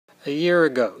A year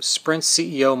ago, Sprint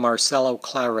CEO Marcelo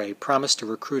Claure promised to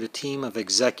recruit a team of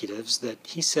executives that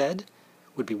he said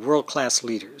would be world-class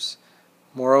leaders.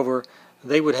 Moreover,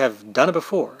 they would have done it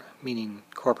before, meaning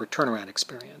corporate turnaround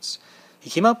experience.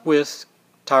 He came up with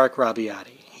Tarek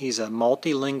Rabbiati. He's a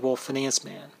multilingual finance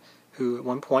man who at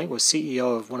one point was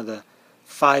CEO of one of the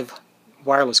 5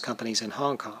 wireless companies in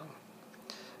Hong Kong.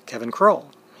 Kevin Kroll.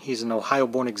 He's an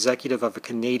Ohio-born executive of a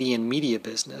Canadian media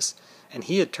business, and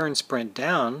he had turned Sprint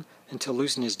down until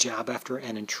losing his job after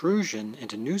an intrusion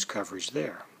into news coverage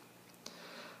there.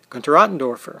 Gunter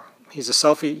Ottendorfer. He's a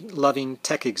selfie-loving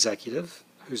tech executive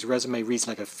whose resume reads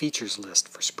like a features list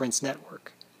for Sprint's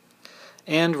network.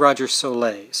 And Roger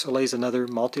Soleil. Soleil's another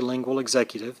multilingual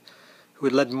executive who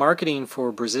had led marketing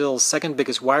for Brazil's second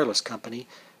biggest wireless company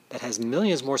that has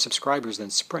millions more subscribers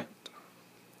than Sprint.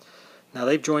 Now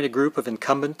they've joined a group of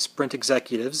incumbent Sprint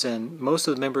executives, and most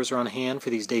of the members are on hand for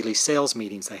these daily sales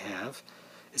meetings they have.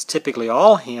 It's typically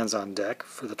all hands on deck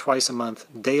for the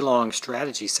twice-a-month day-long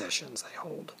strategy sessions they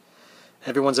hold.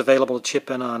 Everyone's available to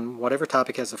chip in on whatever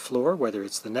topic has the floor, whether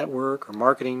it's the network or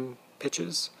marketing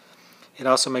pitches. It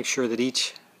also makes sure that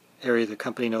each area of the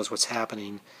company knows what's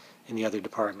happening in the other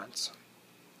departments.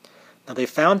 Now they've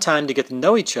found time to get to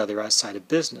know each other outside of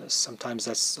business. Sometimes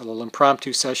that's a little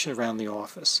impromptu session around the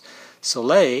office.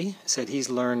 Soleil said he's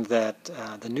learned that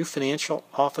the new financial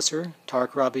officer,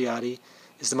 Tarek Rabbiati,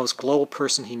 is the most global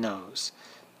person he knows.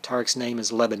 Tarek's name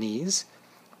is Lebanese,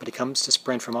 but he comes to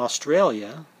Sprint from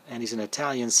Australia, and he's an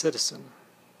Italian citizen.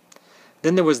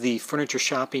 Then there was the furniture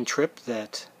shopping trip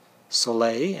that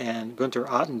Soleil and Gunter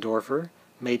Ottendorfer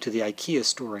made to the IKEA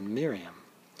store in Miriam.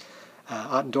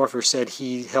 Ottendorfer said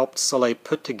he helped Soleil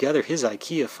put together his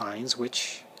IKEA finds,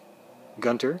 which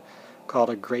Gunter called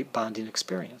a great bonding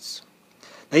experience.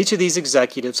 Now, each of these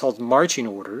executives holds marching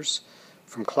orders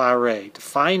from Claure to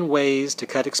find ways to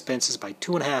cut expenses by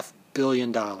 $2.5 billion.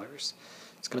 It's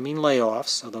going to mean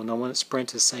layoffs, although no one at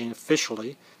Sprint is saying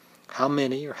officially how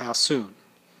many or how soon.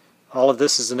 All of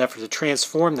this is an effort to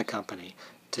transform the company,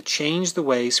 to change the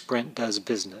way Sprint does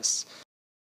business.